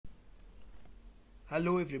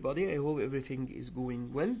Hello everybody, I hope everything is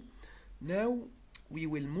going well. Now we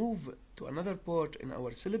will move to another part in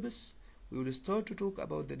our syllabus. We will start to talk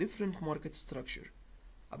about the different market structure,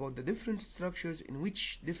 about the different structures in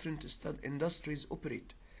which different industries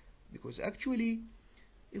operate. Because actually,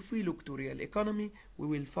 if we look to real economy, we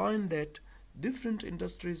will find that different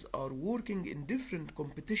industries are working in different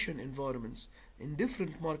competition environments, in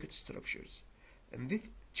different market structures. In this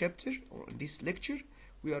chapter or in this lecture,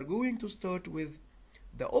 we are going to start with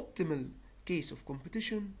the optimal case of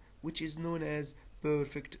competition, which is known as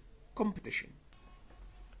perfect competition.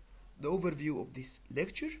 The overview of this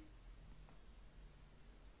lecture.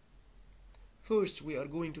 First, we are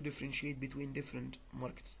going to differentiate between different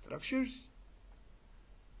market structures.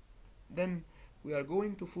 Then, we are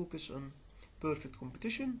going to focus on perfect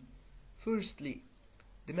competition. Firstly,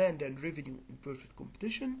 demand and revenue in perfect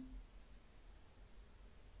competition.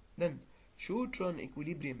 Then, short-run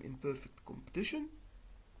equilibrium in perfect competition.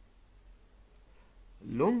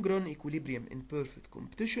 Long-run equilibrium in perfect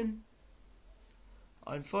competition.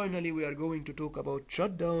 And finally, we are going to talk about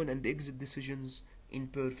shutdown and exit decisions in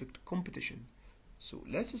perfect competition. So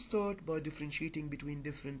let's start by differentiating between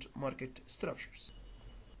different market structures.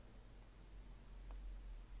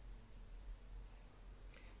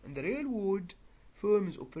 In the real world,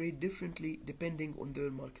 firms operate differently depending on their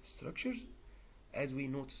market structures. As we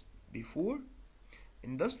noticed before,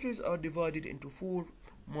 industries are divided into four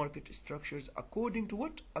market structures according to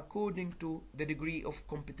what? According to the degree of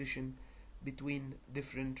competition between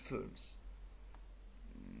different firms.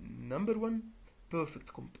 Number one,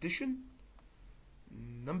 perfect competition.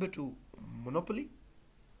 Number two, monopoly.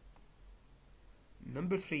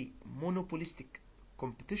 Number three, monopolistic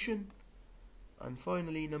competition. And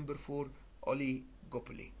finally, number four,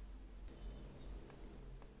 oligopoly.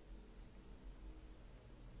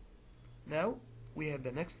 Now, we have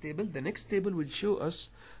the next table. The next table will show us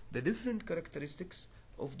the different characteristics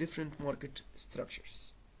of different market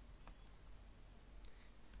structures.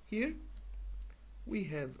 Here we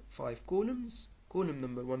have 5 columns. Column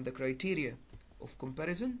number 1, the criteria of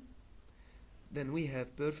comparison. Then we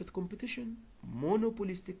have perfect competition,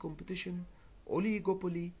 monopolistic competition,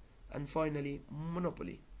 oligopoly, and finally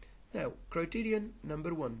monopoly. Now, criterion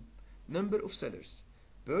number 1, number of sellers.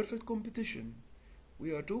 Perfect competition.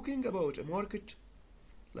 We are talking about a market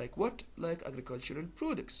like what? Like agricultural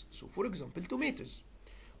products. So for example, tomatoes.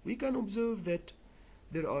 We can observe that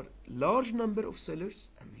there are large number of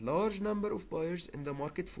sellers and large number of buyers in the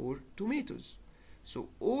market for tomatoes. So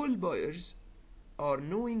all buyers are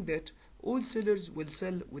knowing that all sellers will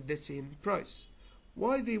sell with the same price.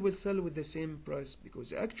 Why they will sell with the same price?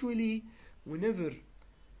 Because actually whenever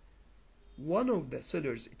one of the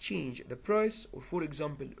sellers change the price, or for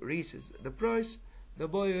example raises the price, the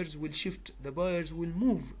buyers will shift, the buyers will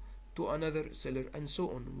move to another seller and so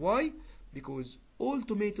on. Why? Because all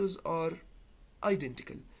tomatoes are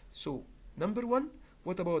identical. So number one,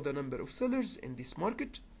 what about the number of sellers in this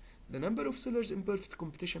market? The number of sellers in perfect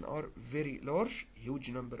competition are very large, huge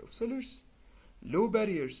number of sellers. Low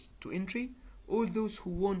barriers to entry. All those who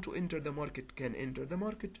want to enter the market can enter the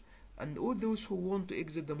market, and all those who want to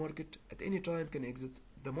exit the market at any time can exit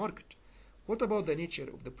the market. What about the nature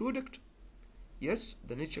of the product? Yes,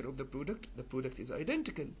 the nature of the product is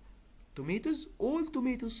identical. Tomatoes, all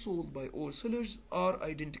tomatoes sold by all sellers are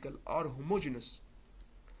identical, are homogeneous.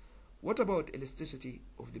 What about elasticity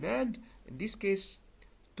of demand? In this case,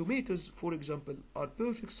 tomatoes, for example, are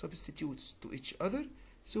perfect substitutes to each other,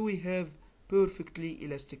 so we have perfectly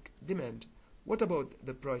elastic demand. What about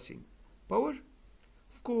the pricing power?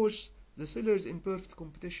 Of course, the sellers in perfect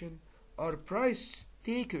competition are price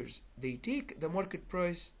takers. They take the market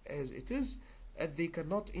price as it is, as they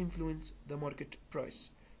cannot influence the market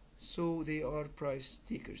price. So they are price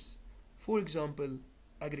takers. For example,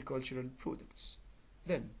 agricultural products.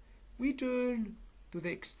 Then we turn to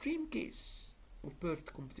the extreme case of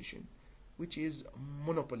perfect competition, which is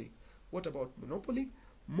monopoly. What about monopoly?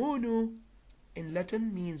 Mono in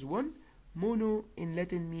Latin means one. Mono in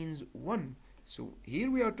Latin means one. So here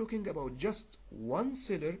we are talking about just one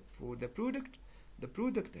seller for the product. The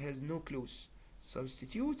product has no close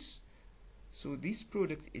substitutes. So this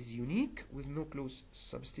product is unique with no close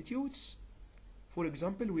substitutes. For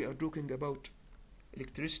example, we are talking about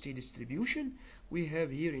electricity distribution. We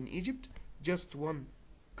have here in Egypt just one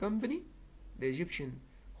company, the Egyptian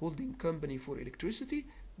holding company for electricity.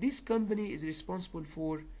 This company is responsible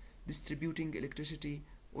for distributing electricity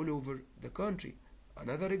all over the country.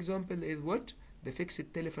 Another example is what? The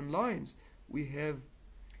fixed telephone lines. We have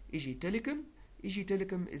EG Telecom. EG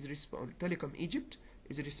Telecom is Telecom Egypt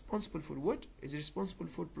is responsible for what? Is responsible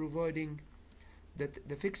for providing that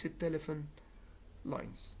the fixed telephone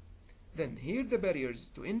lines. Then here the barriers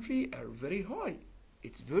to entry are very high.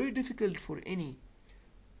 It's very difficult for any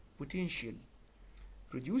potential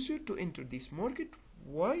producer to enter this market.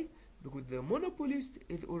 Why? Because the monopolist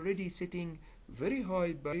is already setting very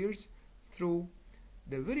high barriers through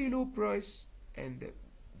the very low price and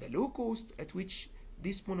the low cost at which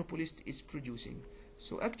this monopolist is producing.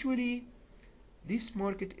 So actually this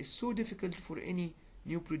market is so difficult for any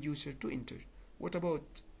new producer to enter. What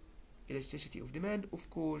about elasticity of demand? Of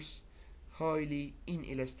course, highly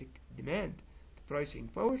inelastic demand. The pricing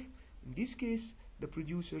power, in this case the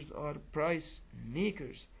producers are price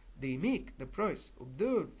makers. They make the price.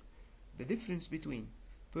 Observe the difference between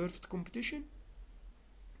perfect competition,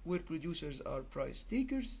 where producers are price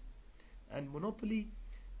takers, and monopoly,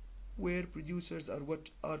 where producers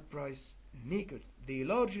are price makers. They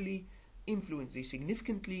largely influence, they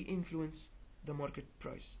significantly influence the market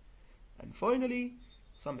price. And finally,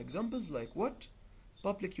 some examples like what?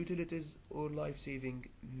 Public utilities or life-saving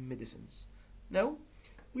medicines. Now,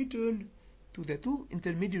 we turn to the two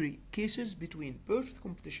intermediary cases between perfect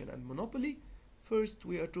competition and monopoly. First,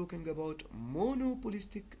 we are talking about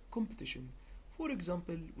monopolistic competition. For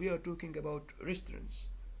example, we are talking about restaurants.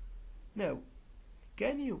 Now,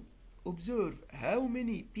 can you observe how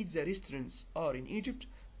many pizza restaurants are in Egypt?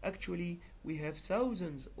 Actually, we have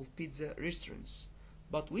thousands of pizza restaurants.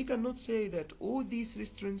 But we cannot say that all these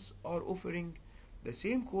restaurants are offering the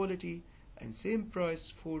same quality and same price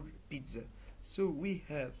for pizza. So we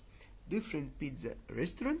have different pizza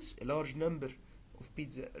restaurants, a large number of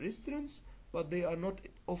pizza restaurants, but they are not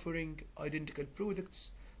offering identical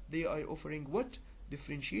products. They are offering what?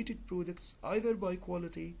 Differentiated products, either by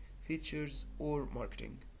quality, features, or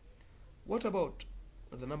marketing. What about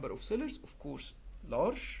the number of sellers? Of course,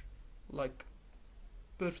 large, like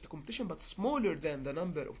perfect competition, but smaller than the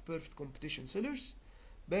number of perfect competition sellers.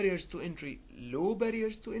 Barriers to entry, low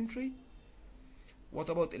barriers to entry. What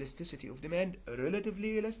about elasticity of demand?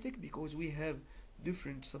 Relatively elastic, because we have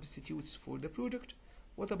different substitutes for the product.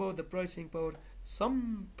 What about the pricing power?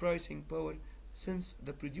 Some pricing power, since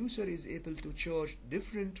the producer is able to charge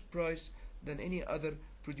different price than any other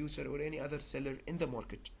producer or any other seller in the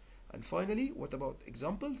market. And finally, what about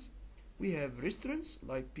examples? We have restaurants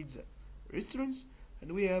like pizza restaurants,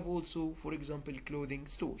 and we have also, for example, clothing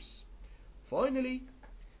stores. Finally,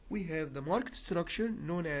 we have the market structure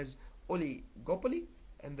known as oligopoly,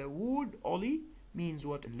 and the word oli means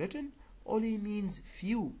what in Latin? Oli means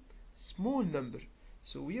few, small number.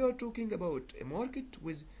 So we are talking about a market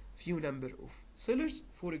with few number of sellers.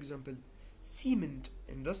 For example, cement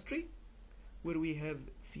industry, where we have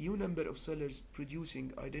few number of sellers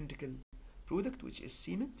producing identical product, which is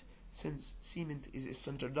cement, since cement is a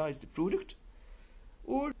standardized product.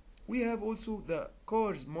 Or we have also the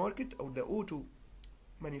cars market, or the auto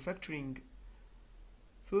manufacturing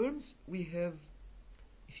firms. We have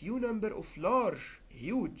a few number of large,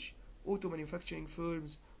 huge auto manufacturing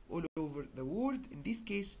firms all over the world. In this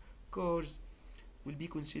case, cars will be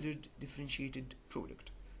considered differentiated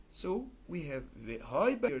product. So we have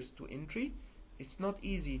high barriers to entry. It's not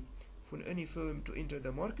easy for any firm to enter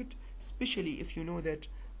the market, especially if you know that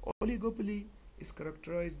oligopoly is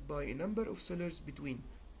characterized by a number of sellers between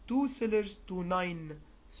 2 sellers to 9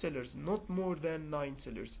 sellers, not more than 9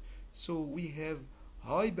 sellers. So we have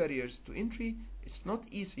high barriers to entry. It's not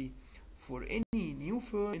easy for any new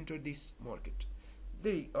firm to enter this market.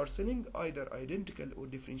 They are selling either identical or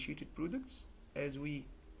differentiated products, as we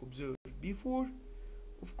observed before.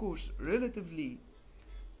 Of course, relatively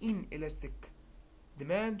inelastic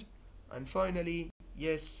demand. And finally,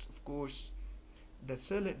 yes, of course, the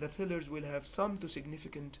sellers will have some to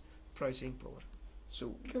significant pricing power.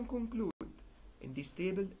 So we can conclude in this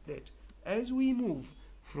table that as we move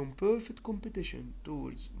from perfect competition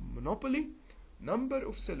towards monopoly, number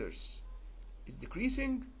of sellers is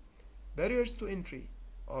decreasing, barriers to entry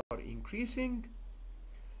are increasing,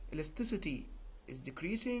 elasticity is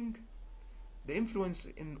decreasing, the influence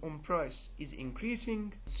on price is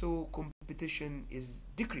increasing, so competition is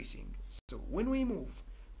decreasing. So when we move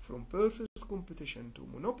from perfect competition to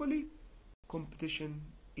monopoly, competition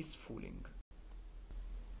is falling.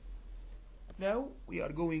 Now we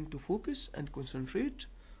are going to focus and concentrate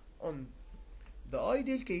on the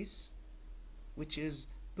ideal case, which is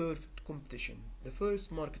perfect competition. The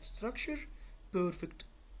first market structure, perfect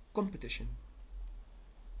competition.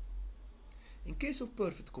 In case of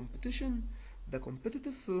perfect competition, the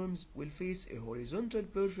competitive firms will face a horizontal,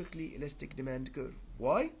 perfectly elastic demand curve.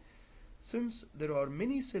 Why? Since there are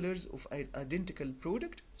many sellers of identical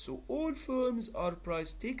product, so all firms are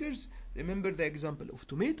price takers. Remember the example of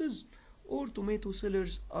tomatoes. All tomato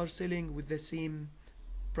sellers are selling with the same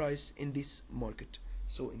price in this market.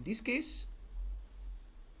 So in this case,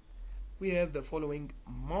 we have the following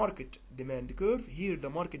market demand curve. Here the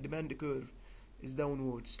market demand curve is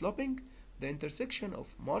downward sloping. The intersection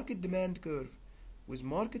of market demand curve with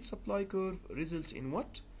market supply curve results in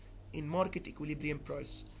what? In market equilibrium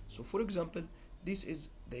price. So for example, this is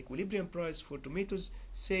the equilibrium price for tomatoes.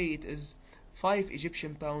 Say it is 5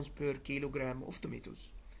 Egyptian pounds per kilogram of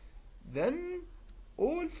tomatoes. Then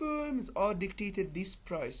all firms are dictated this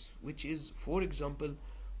price, which is, for example,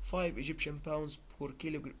 5 Egyptian pounds per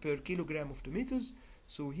kilogram of tomatoes.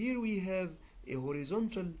 So here we have a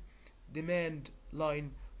horizontal demand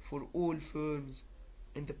line for all firms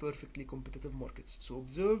in the perfectly competitive markets. So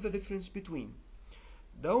observe the difference between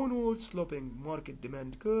downward sloping market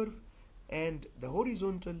demand curve and the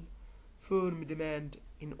horizontal firm demand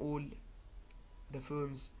in all the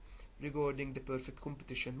firms regarding the perfect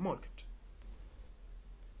competition market.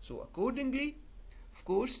 So accordingly, of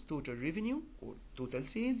course, total revenue or total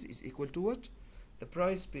sales is equal to what? The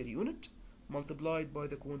price per unit multiplied by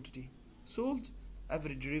the quantity sold.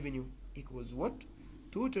 Average revenue equals what?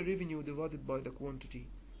 Total revenue divided by the quantity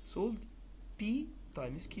sold. P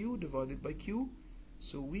times Q divided by Q.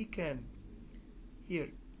 So we can here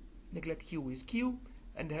neglect Q is Q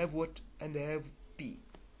and have what? And have P.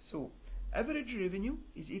 So average revenue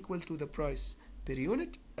is equal to the price per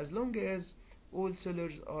unit as long as all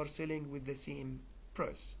sellers are selling with the same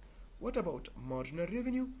price. What about marginal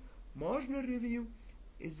revenue? Marginal revenue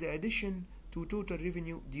is the addition to total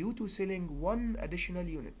revenue due to selling one additional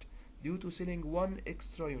unit, due to selling one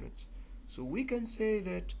extra unit. So we can say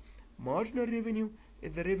that marginal revenue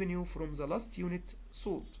is the revenue from the last unit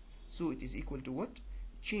sold. So it is equal to what?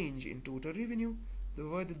 Change in total revenue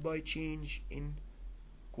divided by change in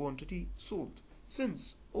quantity sold.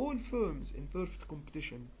 Since all firms in perfect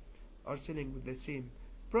competition are selling with the same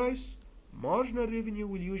price, marginal revenue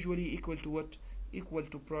will usually equal to what? Equal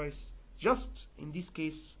to price, just in this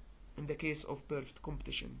case, in the case of perfect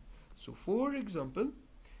competition. So for example,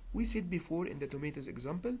 we said before in the tomatoes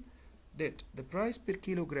example that the price per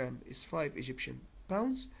kilogram is 5 Egyptian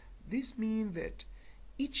pounds. This means that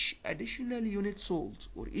each additional unit sold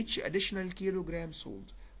or each additional kilogram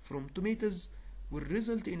sold from tomatoes will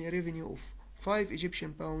result in a revenue of 5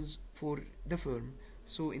 Egyptian pounds for the firm.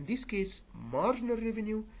 So in this case, marginal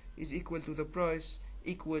revenue is equal to the price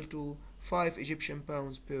equal to 5 Egyptian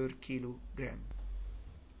pounds per kilogram.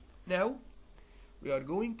 Now, we are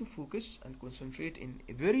going to focus and concentrate in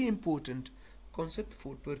a very important concept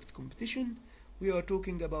for perfect competition. We are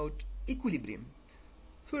talking about equilibrium.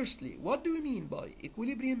 Firstly, what do we mean by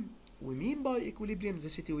equilibrium? We mean by equilibrium the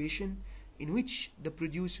situation in which the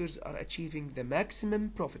producers are achieving the maximum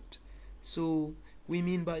profit. So we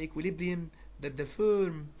mean by equilibrium that the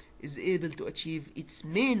firm is able to achieve its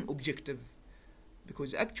main objective,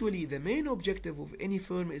 because actually the main objective of any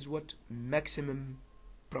firm is what? Maximum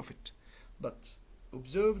profit. But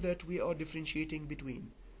observe that we are differentiating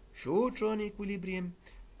between short-run equilibrium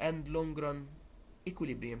and long-run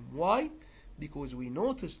equilibrium. Why? Because we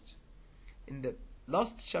noticed in the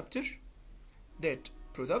last chapter that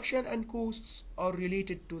production and costs are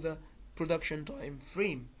related to the production time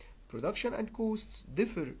frame. Production and costs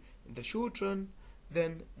differ in the short run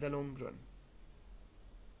than the long run.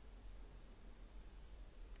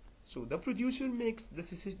 So the producer makes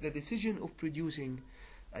the decision of producing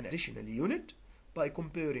an additional unit by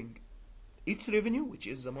comparing its revenue, which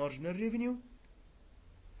is the marginal revenue,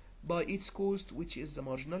 by its cost, which is the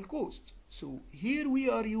marginal cost. So here we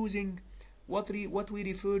are using what we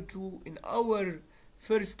referred to in our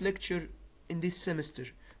first lecture in this semester,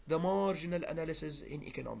 the marginal analysis in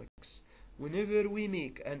economics. Whenever we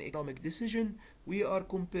make an economic decision, we are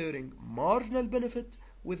comparing marginal benefit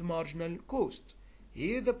with marginal cost.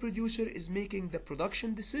 Here the producer is making the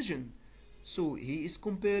production decision, so he is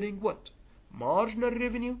comparing what? Marginal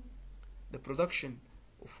revenue, the production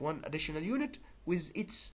of one additional unit, with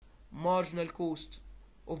its marginal cost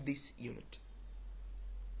of this unit.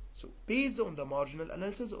 So based on the marginal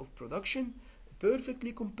analysis of production, a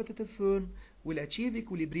perfectly competitive firm will achieve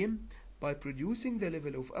equilibrium by producing the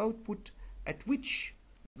level of output at which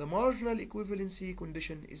the marginal equivalency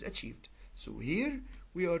condition is achieved. So here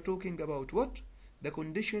we are talking about what? The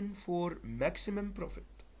condition for maximum profit,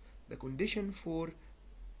 the condition for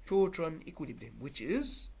short-run equilibrium, which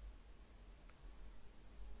is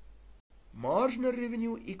marginal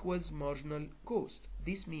revenue equals marginal cost.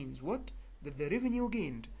 This means what? That the revenue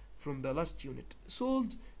gained from the last unit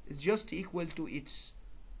sold is just equal to its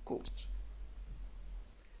cost.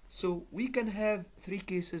 So we can have three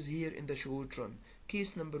cases here in the short run.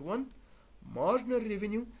 Case number one, marginal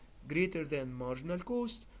revenue greater than marginal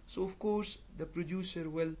cost. so of course the producer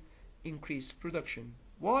will increase production.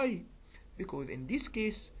 Why? Because in this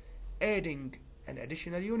case adding an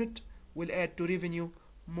additional unit will add to revenue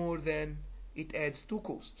more than it adds to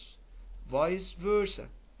costs. Vice versa,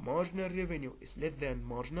 marginal revenue is less than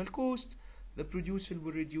marginal cost, the producer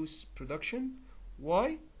will reduce production.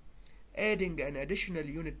 Why? Adding an additional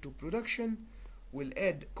unit to production will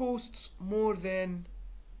add costs more than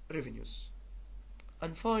revenues.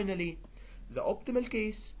 And finally, the optimal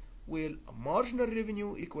case, where marginal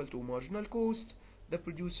revenue equal to marginal cost, the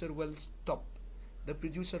producer will stop. The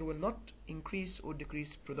producer will not increase or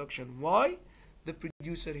decrease production. Why? The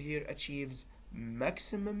producer here achieves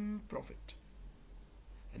maximum profit.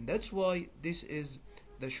 And that's why this is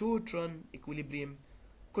the short-run equilibrium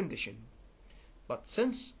condition. But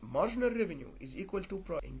since marginal revenue is equal to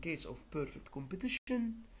price in case of perfect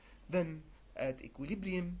competition, then at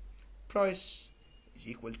equilibrium, price is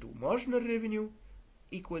equal to marginal revenue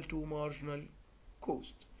equal to marginal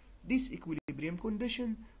cost. This equilibrium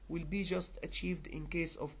condition will be just achieved in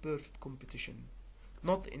case of perfect competition,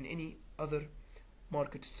 not in any other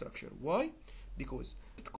market structure. Why? Because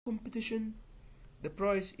competition, the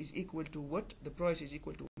price is equal to what? The price is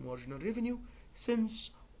equal to marginal revenue,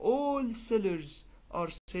 since all sellers are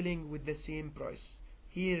selling with the same price.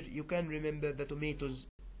 Here you can remember the tomatoes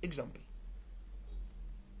example.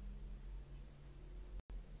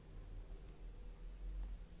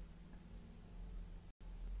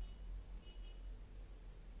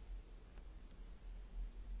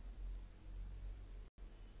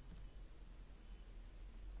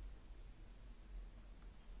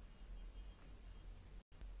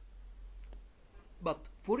 But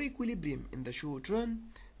for equilibrium in the short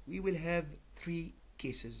run, we will have three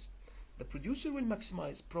cases. The producer will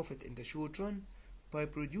maximize profit in the short run by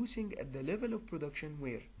producing at the level of production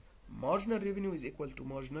where marginal revenue is equal to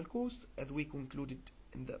marginal cost, as we concluded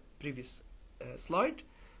in the previous slide.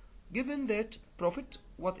 Given that profit,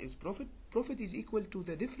 what is profit? Profit is equal to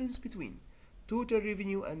the difference between total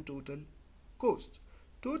revenue and total cost.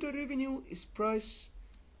 Total revenue is price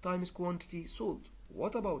times quantity sold.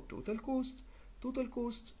 What about total cost? Total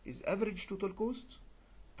cost is average total cost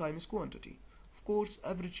times quantity. Of course,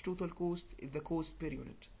 average total cost is the cost per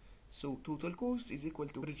unit. So total cost is equal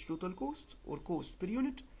to average total cost or cost per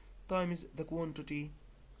unit times the quantity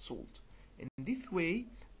sold. In this way,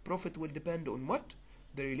 profit will depend on what?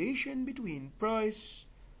 The relation between price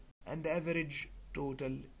and the average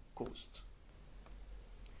total cost.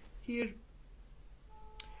 Here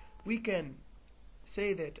we can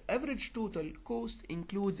say that average total cost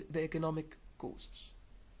includes the economic costs.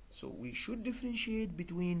 So we should differentiate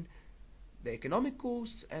between the economic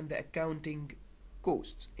costs and the accounting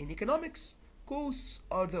costs. In economics, costs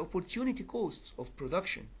are the opportunity costs of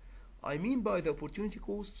production. I mean by the opportunity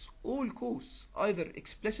costs, all costs, either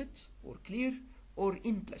explicit or clear or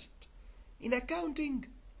implicit. In accounting,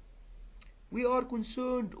 we are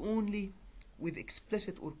concerned only with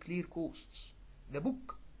explicit or clear costs. The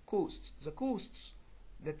book costs, the costs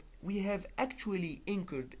that we have actually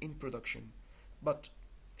incurred in production. But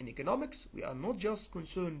in economics, we are not just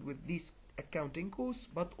concerned with these accounting costs,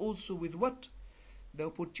 but also with what? The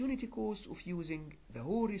opportunity cost of using the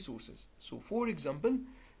whole resources. So for example,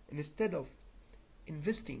 instead of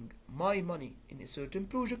investing my money in a certain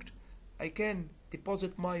project, I can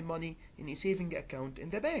deposit my money in a saving account in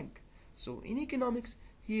the bank. So in economics,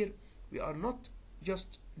 here we are not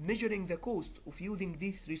just measuring the cost of using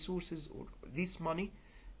these resources or this money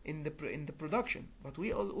in the production, but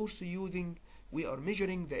we are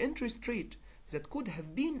measuring the interest rate that could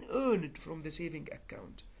have been earned from the saving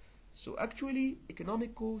account. So actually,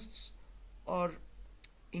 economic costs are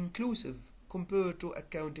inclusive compared to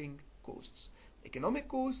accounting costs. Economic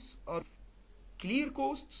costs are clear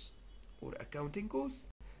costs or accounting costs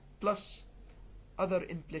plus other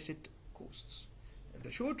implicit costs. In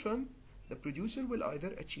the short run, the producer will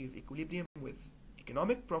either achieve equilibrium with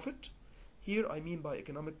economic profit. Here I mean by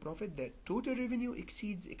economic profit that total revenue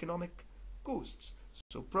exceeds economic costs.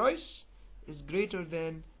 So price is greater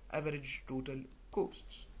than average total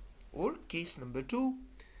costs. Or case number 2,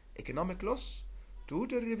 economic loss,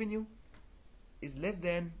 total revenue is less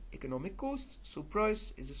than economic costs, so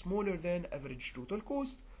price is smaller than average total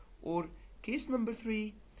cost. Or case number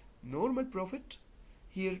 3, normal profit,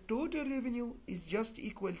 here total revenue is just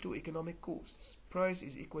equal to economic costs, price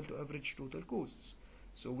is equal to average total costs.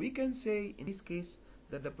 So we can say in this case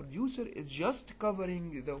that the producer is just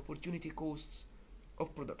covering the opportunity costs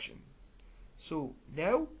of production. So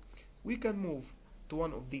now we can move to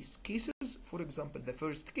one of these cases, for example the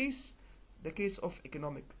first case, the case of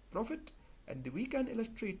economic profit, and we can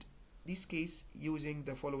illustrate this case using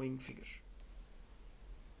the following figure.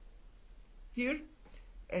 Here,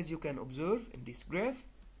 as you can observe in this graph,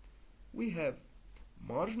 we have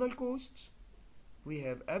marginal costs, we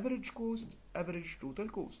have average cost, average total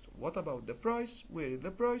cost. What about the price? Where is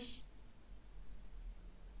the price?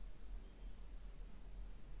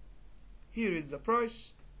 Here is the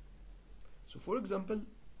price. So for example,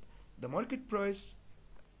 the market price,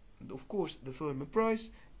 and of course the firm price,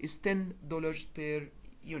 is $10 per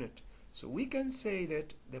unit. So we can say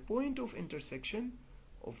that the point of intersection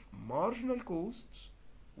of marginal costs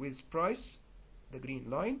with price, the green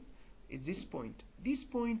line, is this point. This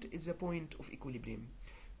point is a point of equilibrium.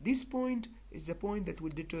 This point is the point that will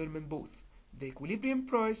determine both the equilibrium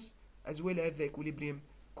price as well as the equilibrium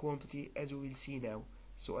quantity, as we will see now.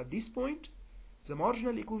 So at this point, the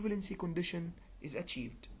marginal equivalency condition is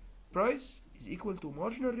achieved. Price is equal to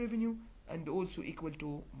marginal revenue and also equal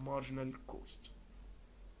to marginal cost.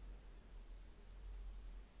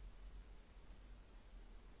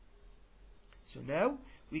 So now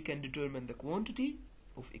we can determine the quantity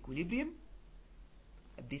of equilibrium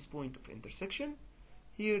at this point of intersection.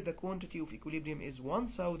 Here the quantity of equilibrium is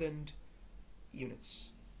 1000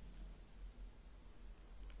 units.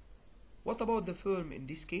 What about the firm in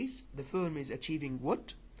this case? The firm is achieving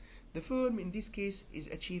what? The firm in this case is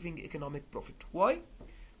achieving economic profit. Why?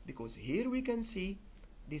 Because here we can see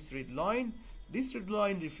this red line. This red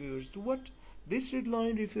line refers to what? This red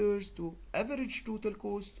line refers to average total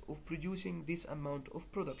cost of producing this amount of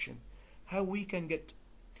production. How we can get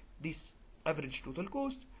this average total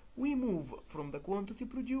cost? We move from the quantity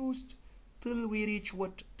produced till we reach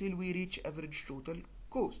what? Till we reach average total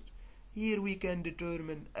cost. Here we can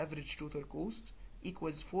determine average total cost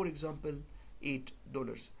equals, for example,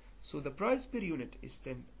 $8. So the price per unit is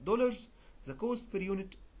 $10. The cost per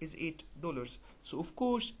unit is $8. So of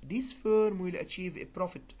course this firm will achieve a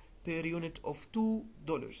profit per unit of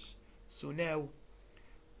 $2. So now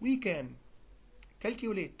we can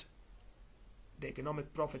calculate the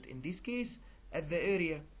economic profit in this case at the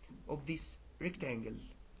area of this rectangle,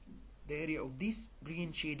 the area of this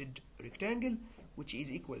green shaded rectangle, which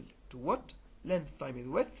is equal to what? Length times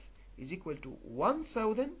width is equal to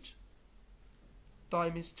 1000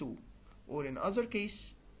 times 2, or in other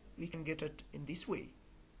case we can get it in this way.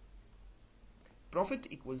 Profit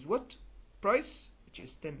equals what? Price, which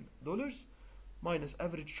is $10, minus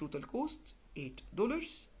average total cost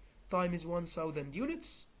 $8, times 1000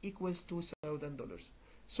 units equals $2000.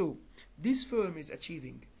 So this firm is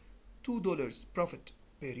achieving $2 profit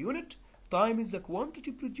per unit times the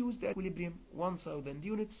quantity produced at equilibrium, 1000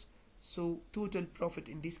 units. So total profit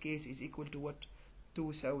in this case is equal to what?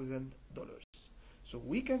 $2000. So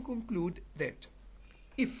we can conclude that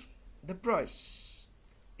if the price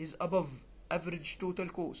is above average total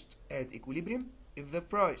cost at equilibrium, if the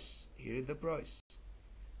price, here is the price,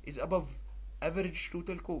 is above average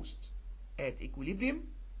total cost at equilibrium,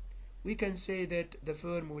 we can say that the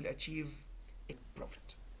firm will achieve a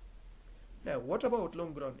profit. Now, what about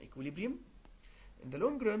long run equilibrium? In the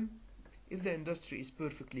long run, if the industry is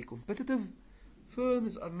perfectly competitive,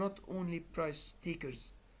 firms are not only price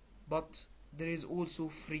takers, but there is also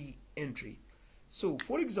free entry. So,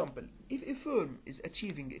 for example, if a firm is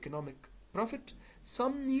achieving economic profit,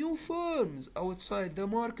 some new firms outside the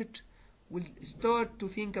market will start to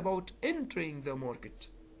think about entering the market.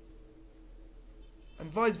 And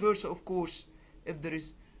vice versa, of course, if there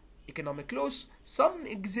is economic loss, some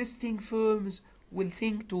existing firms will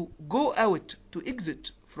think to go out, to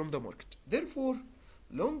exit from the market. Therefore,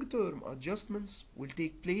 long-term adjustments will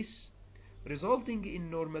take place, resulting in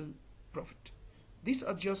normal profit. These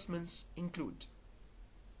adjustments include: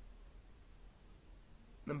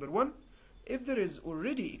 number one, if there is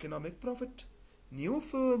already economic profit, new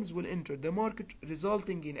firms will enter the market,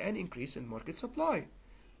 resulting in an increase in market supply.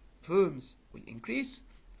 Firms will increase,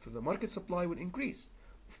 so the market supply will increase.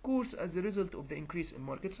 Of course, as a result of the increase in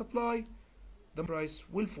market supply, the price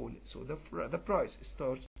will fall. So the price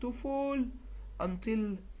starts to fall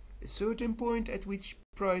until a certain point at which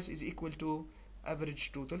price is equal to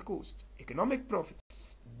average total cost. Economic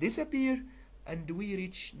profits disappear and we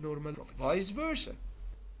reach normal profit. Vice versa.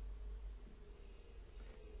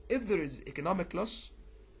 If there is economic loss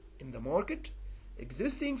in the market,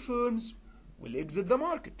 existing firms will exit the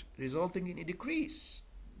market, resulting in a decrease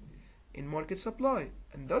in market supply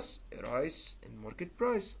and thus a rise in market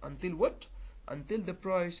price until what? Until the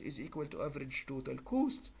price is equal to average total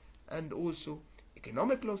cost, and also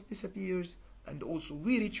economic loss disappears, and also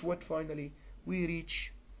we reach what? Finally we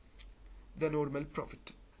reach the normal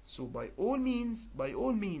profit. So by all means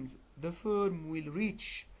the firm will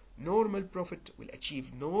reach normal profit, will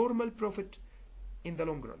achieve normal profit in the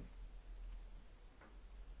long run.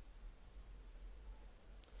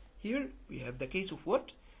 Here we have the case of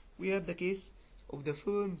what? We have the case of the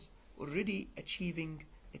firms already achieving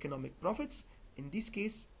economic profits. In this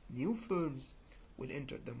case, new firms will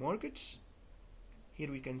enter the markets.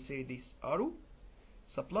 Here we can say this arrow.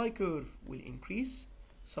 Supply curve will increase.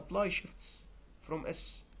 Supply shifts from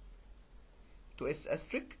S to S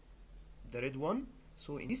asterisk, the red one.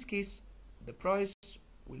 So in this case, the price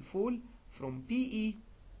will fall from PE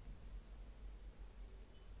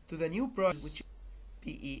to the new price, which is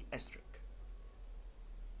PE asterisk.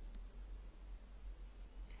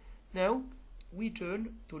 Now we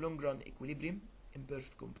turn to long run equilibrium in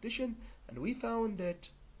perfect competition, and we found that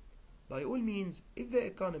by all means, if the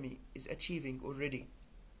economy is achieving already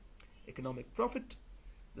economic profit,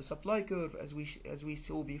 the supply curve, as we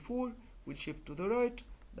saw before, will shift to the right.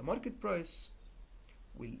 The market price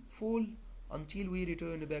will fall until we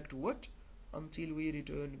return back to what? Until we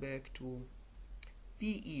return back to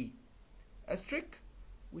PE asterisk,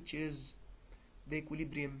 which is the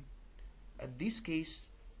equilibrium at this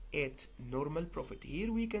case at normal profit.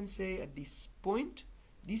 Here we can say at this point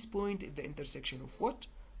is the intersection of what?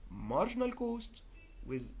 Marginal cost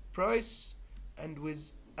with price and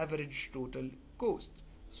with average total cost.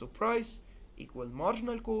 So price equal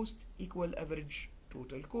marginal cost equal average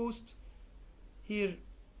total cost. Here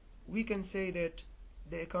we can say that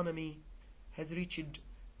the economy has reached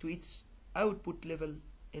to its output level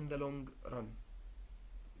in the long run.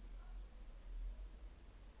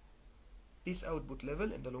 This output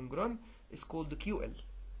level in the long run is called the QL.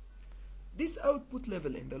 This output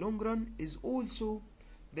level in the long run is also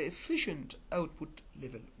the efficient output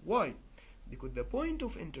level. Why? Because the point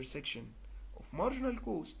of intersection of marginal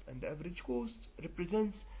cost and average cost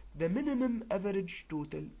represents the minimum average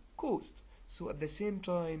total cost. So at the same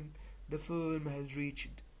time, the firm has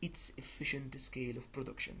reached its efficient scale of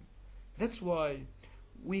production. That's why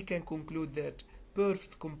we can conclude that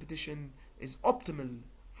perfect competition is optimal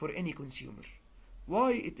for any consumer.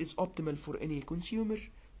 Why it is optimal for any consumer?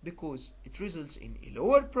 Because it results in a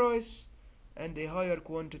lower price and a higher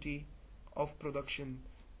quantity of production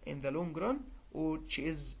in the long run, which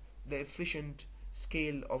is the efficient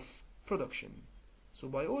scale of production. So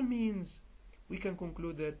by all means, we can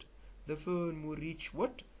conclude that the firm will reach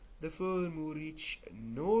what? The firm will reach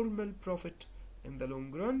normal profit in the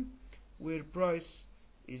long run, where price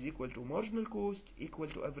is equal to marginal cost equal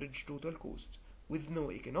to average total cost, with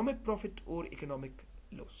no economic profit or economic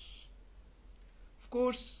loss. Of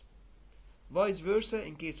course, vice versa,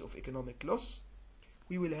 in case of economic loss,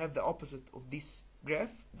 we will have the opposite of this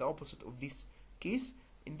graph, the opposite of this case.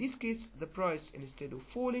 In this case, the price, instead of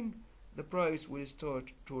falling, the price will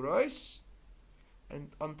start to rise, and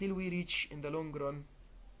until we reach in the long run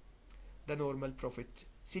the normal profit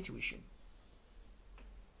situation.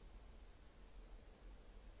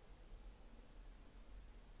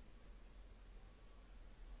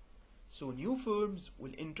 So new firms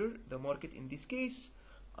will enter the market in this case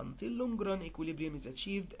until long run equilibrium is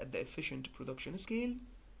achieved at the efficient production scale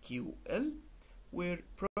QL, where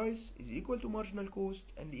price is equal to marginal cost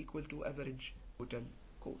and equal to average total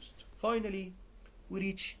cost. Finally, we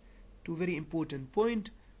reach to a very important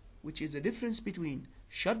point, which is the difference between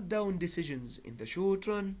shutdown decisions in the short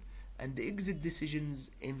run and the exit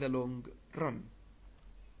decisions in the long run.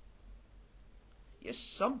 Yes,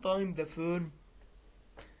 sometimes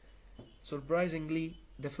surprisingly,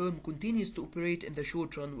 the firm continues to operate in the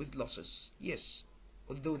short run with losses. Yes,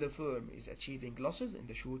 although the firm is achieving losses in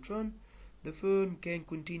the short run, the firm can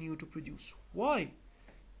continue to produce. Why?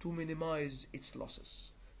 To minimize its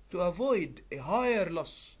losses, to avoid a higher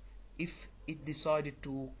loss if it decided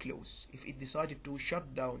to close, if it decided to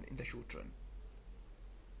shut down in the short run.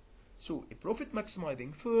 So a profit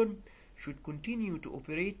maximizing firm should continue to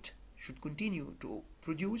operate, should continue to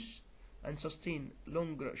produce and sustain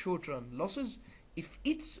short run losses if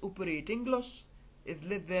its operating loss is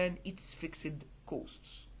less than its fixed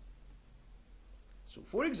costs. So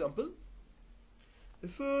for example, the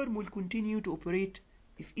firm will continue to operate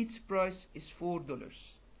if its price is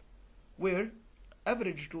 $4, where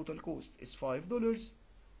average total cost is $5,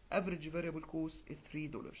 average variable cost is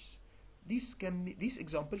 $3. This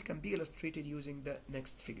example can be illustrated using the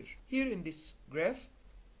next figure. Here in this graph,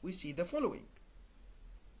 we see the following.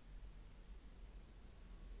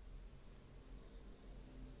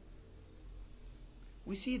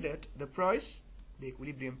 We see that the price, the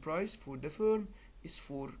equilibrium price for the firm is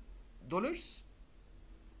 $4.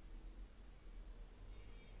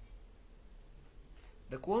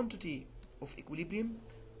 The quantity of equilibrium,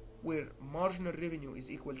 where marginal revenue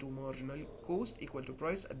is equal to marginal cost equal to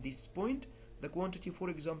price at this point, the quantity, for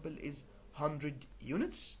example, is 100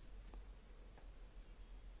 units,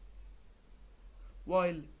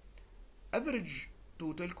 while average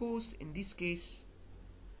total cost in this case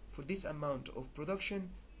for this amount of production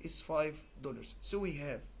is $5. So we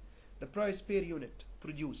have the price per unit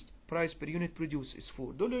produced. Price per unit produced is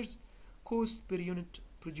 $4. Cost per unit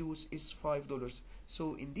produced is $5.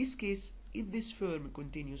 So in this case, if this firm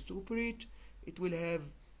continues to operate, it will have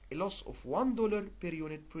a loss of $1 per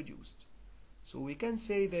unit produced. So we can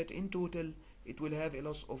say that in total it will have a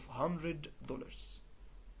loss of $100.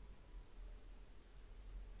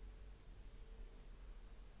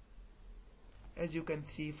 As you can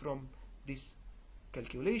see from this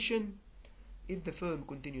calculation, if the firm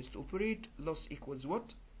continues to operate, loss equals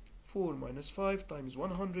what? 4 minus 5 times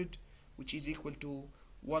 100, which is equal to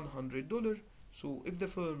 $100. So if the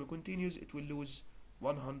firm continues, it will lose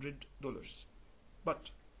 $100.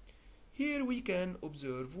 But here we can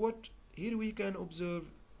observe what? Here we can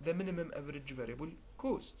observe the minimum average variable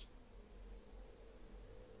cost.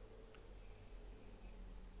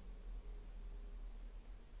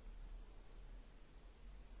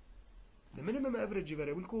 The minimum average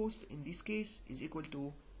variable cost in this case is equal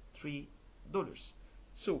to $3.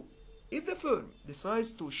 So if the firm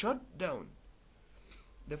decides to shut down,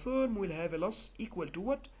 the firm will have a loss equal to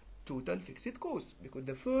what? Total fixed cost, because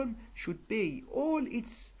the firm should pay all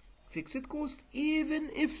its fixed cost even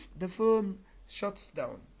if the firm shuts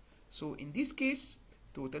down. So in this case,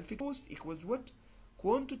 total fixed cost equals what?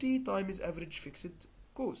 Quantity times average fixed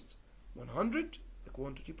cost. 100, the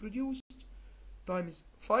quantity produced, times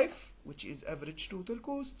 5, which is average total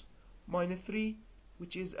cost, minus 3,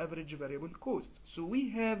 which is average variable cost. So we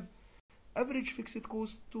have average fixed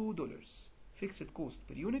cost $2. Fixed cost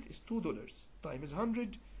per unit is $2 times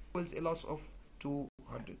 100 equals a loss of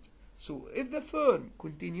 200. So if the firm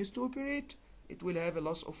continues to operate, it will have a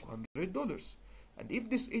loss of $100. And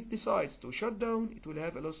if it decides to shut down, it will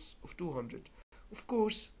have a loss of 200. Of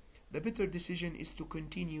course, the better decision is to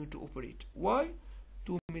continue to operate. Why?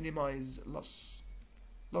 To minimize loss.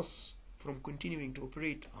 Loss from continuing to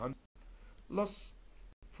operate, loss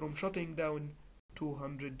from shutting down,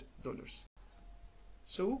 $200.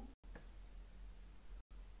 So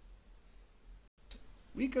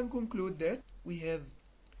we can conclude that we have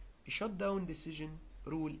a shutdown decision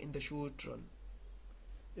rule in the short run.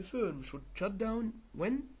 A firm should shut down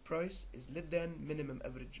when price is less than minimum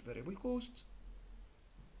average variable cost.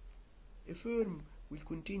 A firm will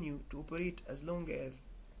continue to operate as long as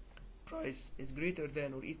price is greater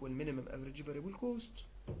than or equal minimum average variable cost.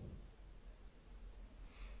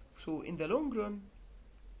 So in the long run,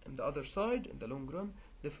 on the other side, in the long run,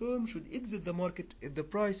 the firm should exit the market if the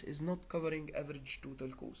price is not covering average total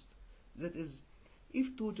cost. That is,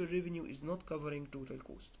 if total revenue is not covering total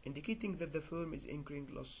cost, indicating that the firm is incurring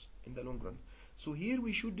loss in the long run. So here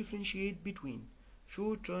we should differentiate between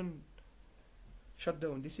short-run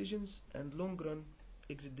shutdown decisions and long-run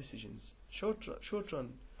exit decisions.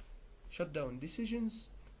 Short-run shutdown decisions,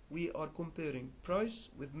 we are comparing price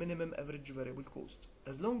with minimum average variable cost.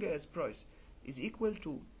 As long as price is equal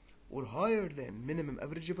to or higher than minimum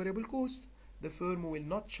average variable cost, the firm will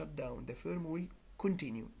not shut down, the firm will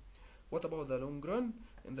continue. What about the long run?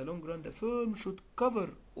 In the long run, the firm should cover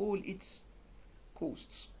all its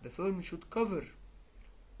costs. The firm should cover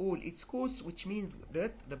all its costs, which means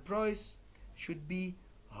that the price should be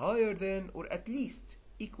higher than or at least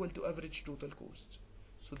equal to average total cost.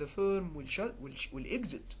 So the firm will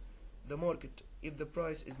exit the market if the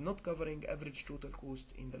price is not covering average total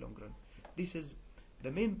cost in the long run. This is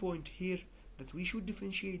the main point here, that we should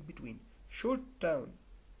differentiate between short-run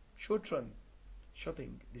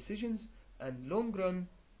shutting decisions and long-run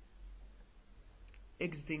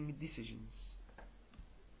exiting decisions.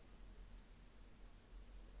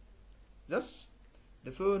 Thus,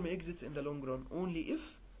 the firm exits in the long run only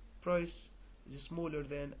if price is smaller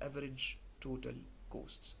than average total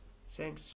costs. Thanks